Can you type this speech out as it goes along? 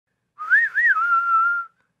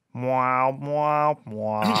Wow, wow,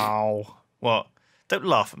 wow. What? Don't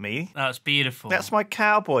laugh at me. That's beautiful. That's my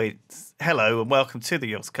cowboy. Hello and welcome to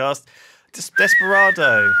the Yogscast.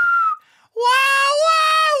 Desperado. Wow,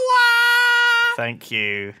 wow, wow. Thank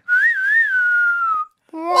you.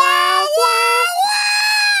 Wow, wow,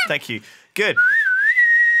 wow. Thank you. Good.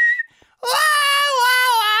 Wow,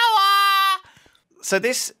 wow, wow, wow. So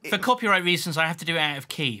this... For copyright reasons, I have to do it out of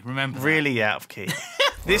key. Remember that. Really out of key.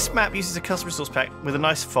 This map uses a custom resource pack with a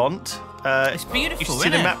nice font. It's beautiful, You see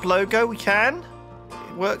isn't the it? map logo? We can.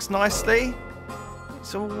 It works nicely.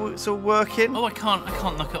 It's all working. Oh, I can't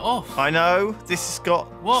knock it off. I know. This has got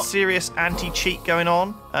What? serious anti-cheat going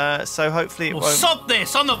on. So hopefully it Well, won't... sod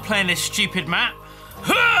this! I'm not playing this stupid map.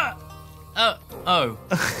 Oh,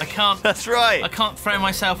 I can't. That's right. I can't throw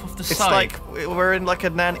myself off the It's side. like we're in like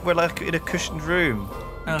in a cushioned room.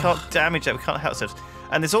 We Ugh. can't damage it. We can't help ourselves.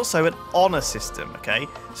 And there's also an honor system. Okay,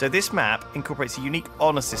 so this map incorporates a unique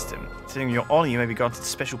honor system. So in your honor, you may be granted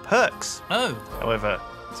special perks. Oh, However,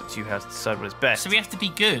 it's up to you how to decide what is best. so we have to be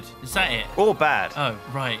good. Is that it? Or bad. Oh,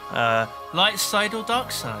 right. Light side or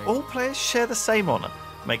dark side? All players share the same honor.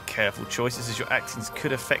 Make careful choices as your actions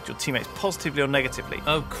could affect your teammates positively or negatively.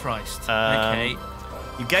 Oh, Christ. Um, Okay.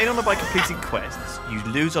 You gain honor by completing quests. You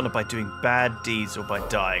lose honor by doing bad deeds or by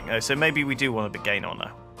dying. Oh, so maybe we do want to gain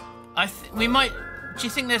honor. We might. Do you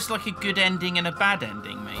think there's like a good ending and a bad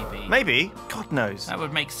ending, maybe? Maybe. God knows. That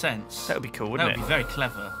would make sense. That would be cool, That wouldn't would it? be very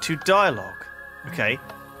clever. To dialogue. Okay.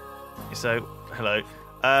 So, hello.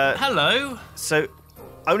 Hello. So,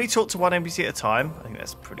 only talk to one NPC at a time. I think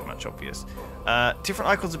that's pretty much obvious. Different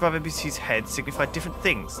icons above NPCs' heads signify different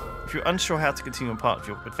things. If you're unsure how to continue on part of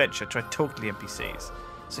your adventure, try talking to the NPCs.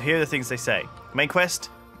 So here are the things they say. Main quest,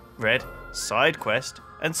 red, side quest,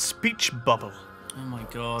 and speech bubble. Oh my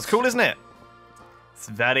God. It's cool, isn't it? It's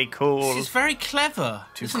very cool. This is very clever,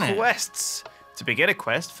 isn't it? Quests. To begin a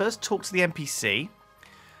quest, first talk to the NPC.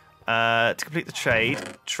 To complete the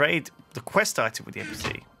trade the quest item with the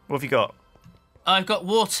NPC. What have you got? I've got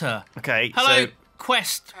water. Okay, Hello, so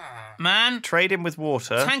quest man. trade in with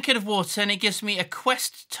water. Tankard of water, and it gives me a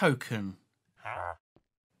quest token.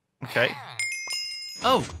 Okay.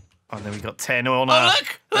 Oh. Oh, then we got 10 honor. Oh,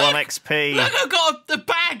 look! 1 XP. Look, I've got a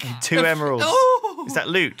bag. 2 of- emeralds. Oh. Is that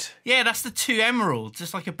loot? Yeah, that's the 2 emeralds,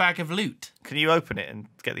 just like a bag of loot. Can you open it and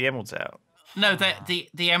get the emeralds out? No,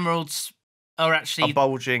 the emeralds are actually... A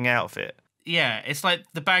bulging outfit. Yeah, it's like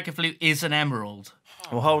the bag of loot is an emerald.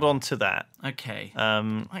 We'll hold on to that. Okay.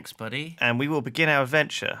 Thanks, buddy. And we will begin our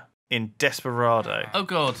adventure in Desperado. Oh,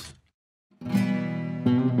 God.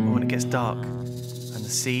 When it gets dark and the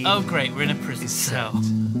sea... Oh, great, we're in a prison is cell.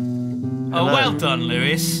 set. Oh, Hello. well done,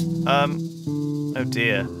 Lewis. Oh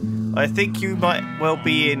dear. I think you might well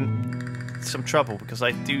be in some trouble because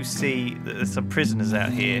I do see that there's some prisoners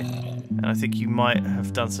out here. And I think you might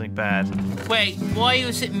have done something bad. Wait, why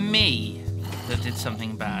was it me that did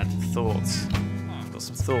something bad? Thoughts. I've got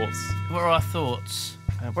some thoughts. What are our thoughts?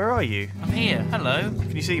 Where are you? I'm here. Hello.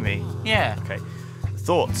 Can you see me? Yeah. Okay.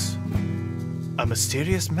 Thoughts. A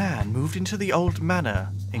mysterious man moved into the old manor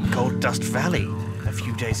in Gold Dust Valley a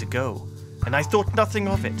few days ago, and I thought nothing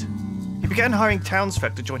of it. He began hiring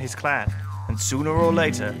townsfolk to join his clan, and sooner or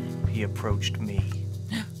later, he approached me.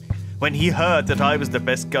 When he heard that I was the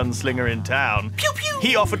best gunslinger in town, Pew pew.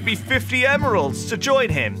 he offered me 50 emeralds to join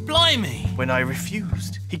him. Blimey. When I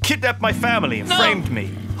refused, he kidnapped my family and No. framed me.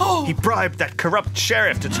 Oh. He bribed that corrupt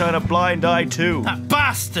sheriff to turn a blind eye too. That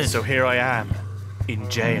bastard. So here I am, in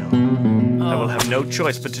jail. I will have no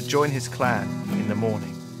choice but to join his clan in the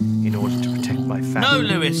morning in order to protect my family. No,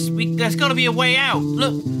 Lewis. There's got to be a way out.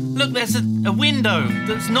 Look. There's a window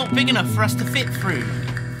that's not big enough for us to fit through.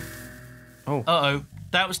 Oh. Uh-oh.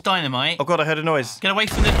 That was dynamite. Oh God, I heard a noise. Get away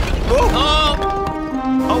from the... Oh,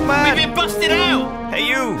 Oh! oh We've man! been busted out! Hey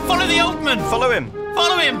you! Follow the old man! Follow him.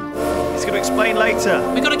 Follow him! He's going to explain later.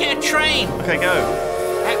 We've got to get a train! Okay, go.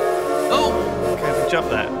 Oh! Okay, jump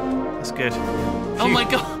that. That's good. Oh my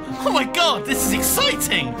god! Oh my god! This is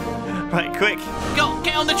exciting! Right, quick.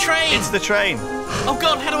 Get on the train! It's the train. Oh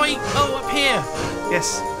god, how do I... Oh, up here!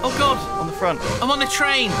 Yes, Oh god, on the front. I'm on the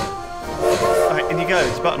train! Right, in you go.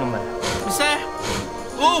 There's a button on there. Is there?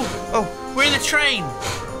 Oh! Oh, We're in the train!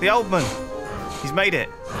 the old man. He's made it.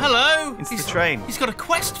 Hello! Into the train. He's got a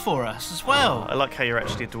quest for us as well. I like how you're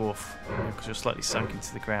actually a dwarf because you're slightly sunk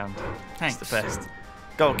into the ground. Thanks. It's the best.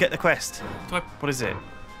 Go, get the quest. Do I... What is it?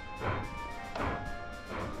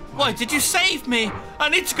 Why, did you save me? I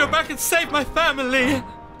need to go back and save my family!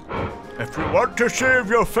 If you want to save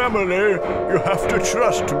your family, you have to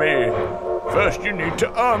trust me. First, you need to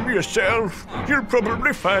arm yourself. You'll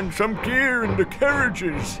probably find some gear in the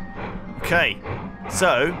carriages. Okay,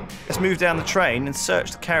 So, let's move down the train and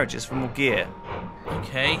search the carriages for more gear.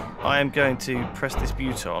 Okay. I am going to press this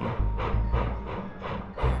button.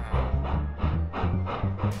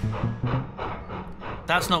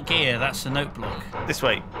 That's not gear, that's a note block. This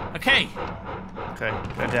way. Okay. Okay,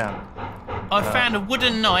 go down. I found a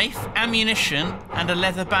wooden knife, ammunition, and a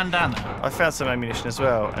leather bandana. I found some ammunition as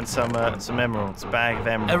well, and some emeralds, bag of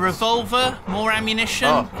emeralds. A revolver, more ammunition.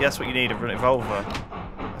 Oh, yeah, that's what you need, a revolver.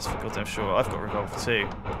 That's for goddamn sure. I've got a revolver too.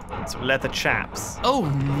 Some leather chaps. Oh,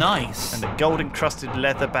 nice. And a gold encrusted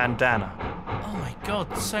leather bandana. Oh my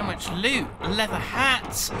god, so much loot. Leather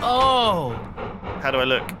hats. Oh. How do I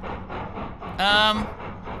look?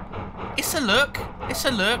 It's a look. It's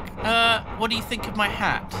a look. What do you think of my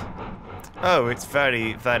hat? Oh, it's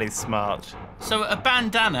very, very smart. So a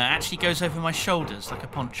bandana actually goes over my shoulders like a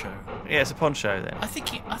poncho. Yeah, it's a poncho then. I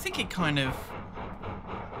think it kind of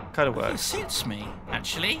Kind of it works. suits me,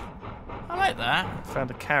 actually. I like that.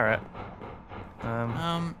 Found a carrot.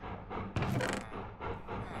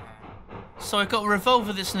 So I've got a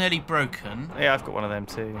revolver that's nearly broken. Yeah, I've got one of them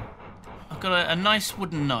too. I've got a nice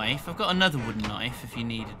wooden knife. I've got another wooden knife if you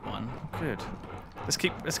needed one. Good. Let's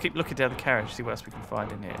keep looking down the carriage, see what else we can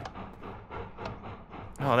find in here.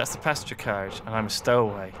 Oh, that's the passenger carriage, and I'm a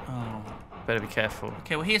stowaway. Oh. Better be careful.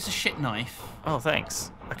 Okay, well here's a shit knife. Oh,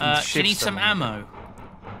 thanks. I can Do you shiv need some someone.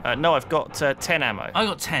 ammo? No, I've got 10 ammo. I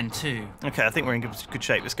got 10 too. Okay, I think we're in good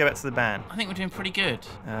shape. Let's go back to the van. I think we're doing pretty good.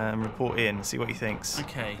 Report in, see what he thinks.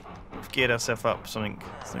 Okay. We've geared ourselves up for something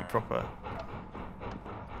proper.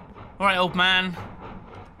 All right, old man.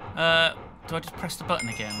 Do I just press the button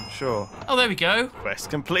again? Sure. Oh, there we go. Quest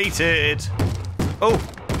completed. Oh,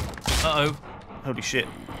 Uh-oh. holy shit.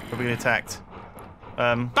 We're being attacked.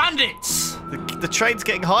 Bandits! The train's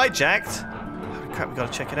getting hijacked. Holy crap, we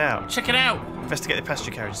gotta check it out. Check it out. Investigate the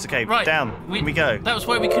passenger carriages. Okay, Right. down. Can we go? That was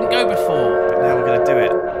where we couldn't go before. But now we're gonna do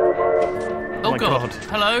it. Oh, my God. God.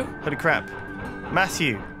 Hello? Holy crap.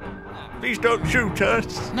 Matthew. Please don't shoot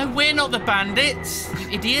us. No, we're not the bandits, you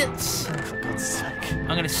idiots. For God's sake. I'm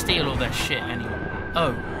going to steal all their shit anyway.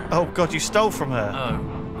 Oh. Oh God, you stole from her. Oh.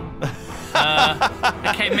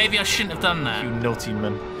 Okay, maybe I shouldn't have done that. You naughty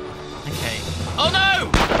man. Okay. Oh, no!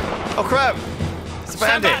 Oh crap. It's a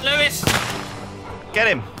Stand bandit. back, Lewis. Get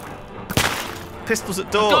him. Pistols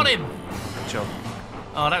at dawn. Got him. Good job.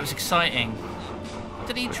 Oh, that was exciting.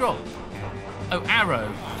 Did he drop? Oh,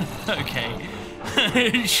 arrow. Okay.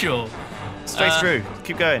 Sure. Straight through.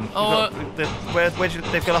 Keep going. Oh, They've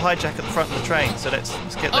got a hijack at the front of the train, so let's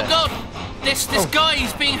get there. Oh, God! This guy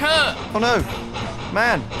is being hurt. Oh no.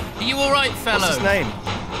 Man. Are you all right, fellow? What's his name?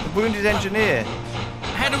 The wounded engineer.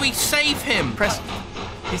 How do we save him?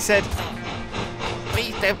 He said,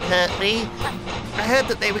 Please don't hurt me. I heard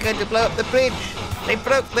that they were going to blow up the bridge. They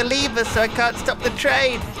broke the levers so I can't stop the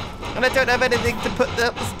train. And I don't have anything to put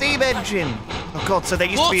the steam engine. oh God, so they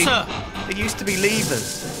used Water! to be... There used to be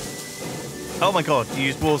levers. Oh my God, you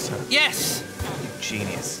used water. Yes!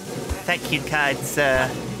 Genius. Thank you, kind sir.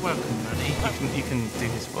 Welcome, buddy. You can do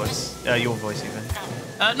his voice. Your voice, even.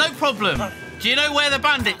 No problem. Do you know where the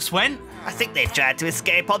bandits went? I think they tried to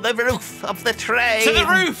escape on the roof of the train. To the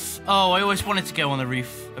roof! Oh, I always wanted to go on the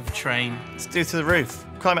roof of a train. Let's do to the roof.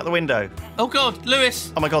 Climb out the window. Oh, God,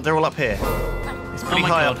 Lewis! Oh my God, they're all up here. It's pretty my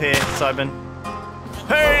high God. up here, Simon.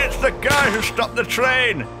 Hey, it's the guy who stopped the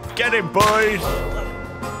train. Get him, boys.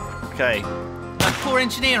 Okay. That poor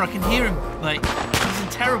engineer, I can hear him, like, he's in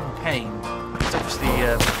terrible pain. He's obviously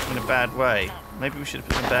in a bad way. Maybe we should have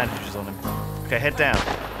put some bandages on him. Okay, head down.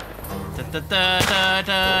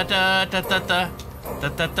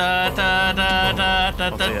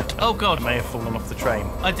 Dear. Oh, God. I may have fallen off the train.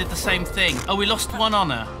 I did the same thing. Oh, we lost one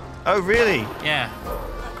honour. Oh, really? Yeah.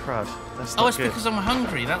 Crud. That's Oh, not it's good. because I'm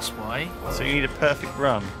hungry, that's why. So you need a perfect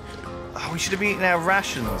run. Oh, we should have been eating our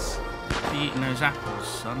rations. Be eating those apples,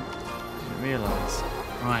 son. Didn't realise.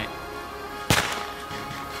 Right.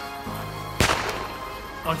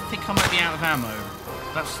 I think I might be out of ammo.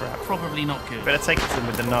 That's probably not good. Better take it to them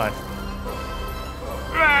with the knife.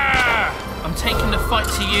 I'm taking the fight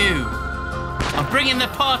to you. I'm bringing the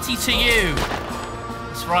party to you.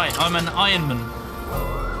 That's right, I'm an Ironman.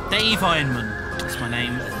 Dave Ironman, that's my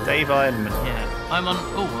name. Dave Ironman. Yeah, I'm on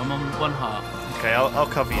one heart. Okay, I'll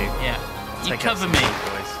cover you. Yeah, you Take out cover some me.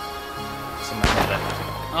 boys. Some ammo left.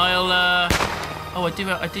 Oh, I do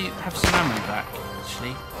have some ammo back,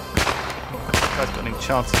 actually. This guy's got an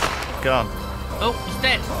enchanted gun. Oh, he's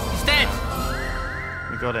dead. He's dead.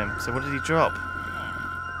 We got him. So what did he drop?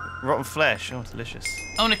 Rotten flesh. Oh, delicious.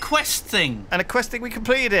 Oh, and a quest thing. And a quest thing, we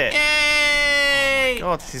completed it. Yay!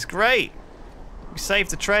 God, this is great. We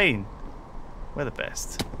saved the train. We're the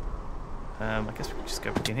best. I guess we can just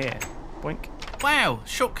go back in here. Boink. Wow,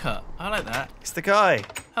 shortcut. I like that. It's the guy.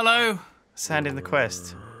 Hello. Let's hand in the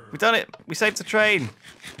quest. We've done it. We saved the train.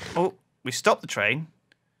 Oh, we stopped the train.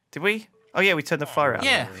 Did we? Oh, yeah, we turned the fire out.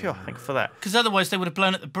 Yeah. Phew, thank you for that. Because otherwise they would have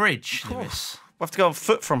blown up the bridge, Lewis. We'll have to go on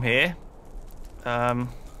foot from here. Oh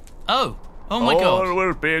my God. All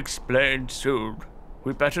will be explained soon.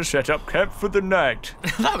 We better set up camp for the night.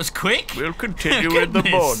 That was quick. We'll continue in the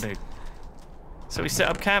Goodness. morning. So we set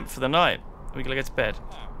up camp for the night. We're going to go to bed.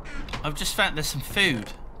 I've just found there's some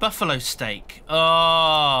food. Buffalo steak.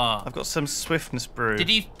 Oh. I've got some swiftness brew. Did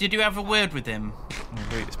you have a word with him?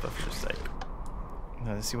 I'll read this buffalo steak.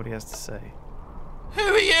 No, let's see what he has to say. Who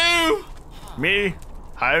are you? Me?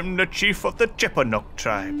 I'm the chief of the Chepanok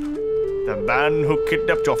tribe. The man who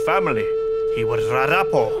kidnapped your family. He was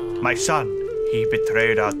Rarapo, my son. He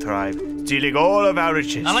betrayed our tribe, stealing all of our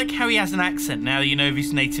riches. I like how he has an accent now that you know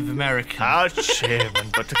he's Native American. Our chairman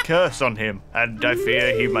put a curse on him, and I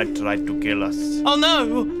fear he might try to kill us. Oh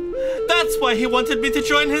no! That's why he wanted me to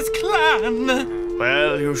join his clan!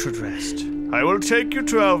 Well, you should rest. I will take you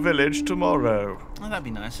to our village tomorrow. Oh, that'd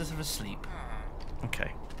be nice. Let's have a sleep.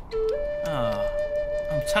 Okay.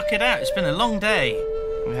 I'm tuck it out. It's been a long day.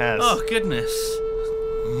 It has. Oh, goodness.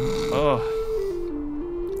 Oh.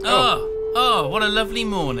 Oh, what a lovely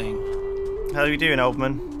morning. How are you doing, old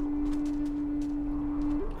man?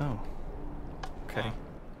 Oh. Okay.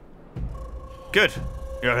 Good.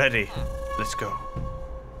 You're ready. Let's go.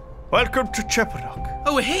 Welcome to Chepanok.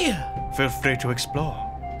 Oh, we're here. Feel free to explore.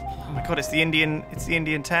 Oh my God! It's the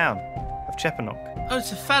Indian town of Chepanok. Oh,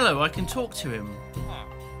 it's a fellow. I can talk to him.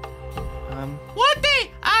 One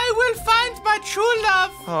day I will find my true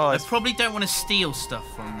love. Oh, I it's probably don't want to steal stuff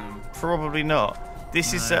from them. probably not.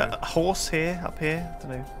 This is a horse here, up here. I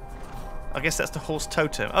don't know. I guess that's the horse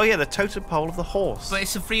totem. Oh yeah, the totem pole of the horse. But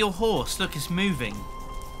it's a real horse. Look, it's moving.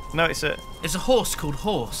 No, it's a. It's a horse called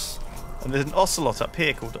Horse. And there's an ocelot up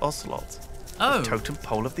here called Ocelot. Oh. Totem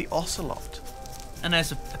pole of the ocelot. And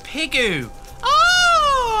there's a pigoo.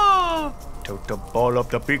 Oh! Totem pole of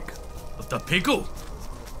the pig. The pigoo.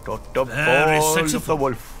 Totem Very pole sexy. of the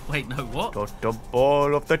wolf. Wait, no, what? Totem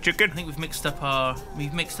pole of the chicken. I think we've mixed up our The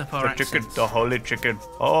accents. chicken, the holy chicken.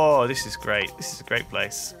 Oh, this is great. This is a great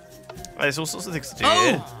place. Oh, there's all sorts of things to do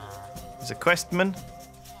here. There's a questman.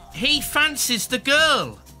 He fancies the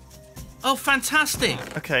girl. Oh, fantastic.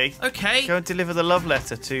 Okay. Okay. Go and deliver the love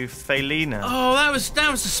letter to Felina. Oh, that was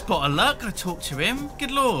a spot of luck. I talked to him.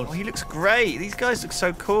 Good lord. Oh, he looks great. These guys look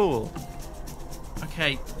so cool.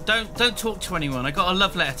 Okay, don't talk to anyone. I got a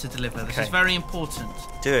love letter to deliver. This Okay. is very important.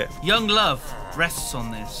 Do it. Young love rests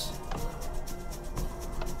on this.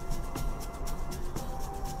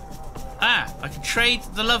 I can trade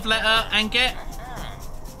the love letter and get.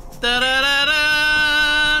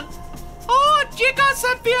 Da-da-da-da! Oh, chica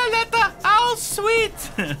sent me a letter. How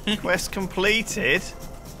sweet. Quest completed.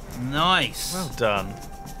 Nice. Well done.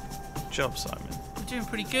 Good job, Simon. We're doing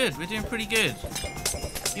pretty good. We're doing pretty good.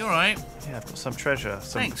 You alright? Yeah, I've got some treasure.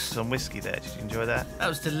 Thanks. Some whiskey there. Did you enjoy that? That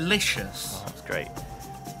was delicious. Oh, that was great.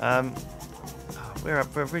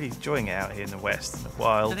 We're really enjoying it out here in the west, in the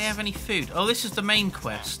wilds. Do they have any food? Oh, this is the main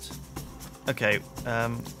quest. Okay.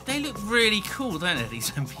 They look really cool, don't they, these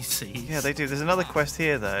NPCs? Yeah, they do. There's another quest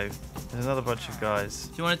here, though. There's another bunch of guys.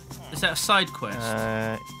 Do you want to... Is that a side quest?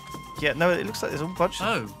 Yeah, no, it looks like there's a bunch of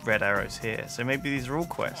Oh. red arrows here. So maybe these are all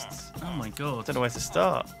quests. Oh my god. Don't know where to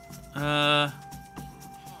start. Like,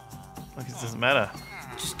 it doesn't matter.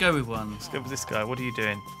 Just go with one. Let's go with this guy. What are you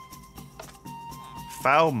doing?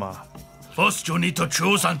 Falma. First, you need to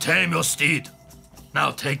choose and tame your steed.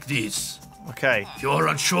 Now take these. Okay. If you're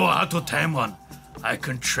unsure how to tame one, I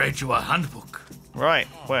can trade you a handbook. Right.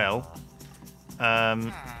 Well.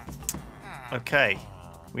 Okay.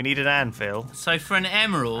 We need an anvil. So for an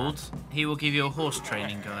emerald, he will give you a horse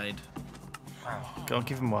training guide. Go on,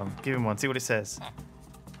 give him one. Give him one. See what it says.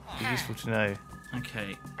 Be useful to know.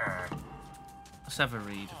 Okay. Let's have a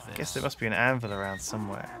read of this. I guess there must be an anvil around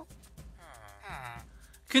somewhere.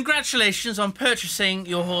 Congratulations on purchasing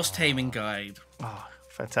your horse taming guide. Oh,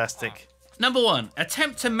 fantastic. Number 1.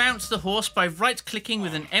 Attempt to mount the horse by right-clicking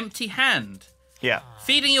with an empty hand. Yeah.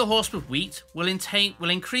 Feeding your horse with wheat will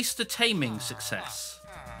increase the taming success.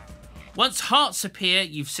 Once hearts appear,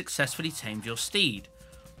 you've successfully tamed your steed.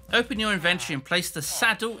 Open your inventory and place the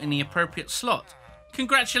saddle in the appropriate slot.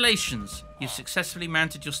 Congratulations, you've successfully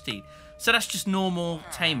mounted your steed. So that's just normal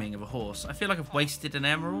taming of a horse. I feel like I've wasted an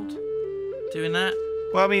emerald doing that.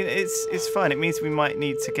 Well, I mean, it's fine. It means we might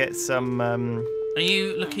need to get some. Are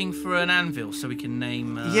you looking for an anvil so we can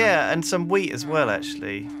name... Yeah, and some wheat as well,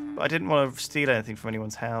 actually. But I didn't want to steal anything from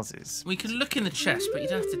anyone's houses. We can look in the chest, but you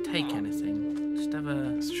don't have to take anything. Just have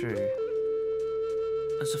a... It's true.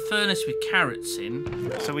 There's a furnace with carrots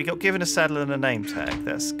in. So we got given a saddle and a name tag.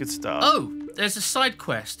 That's a good start. Oh, there's a side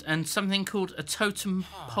quest and something called a totem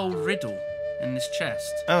pole riddle in this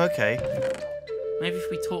chest. Oh, okay. Maybe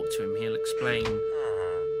if we talk to him, he'll explain.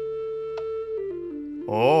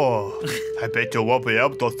 Oh, I bet you won't be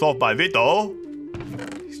able to solve my riddle.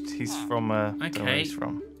 He's from, I don't know where Okay. he's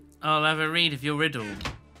from. I'll have a read of your riddle.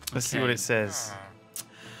 Let's see what it says.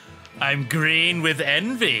 I'm green with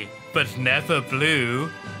envy, but never blue.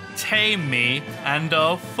 Tame me, and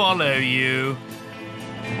I'll follow you.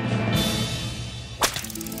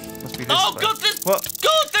 Must be this Oh way. God, there's What?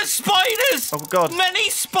 God, there's spiders! Oh, God. Many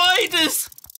spiders!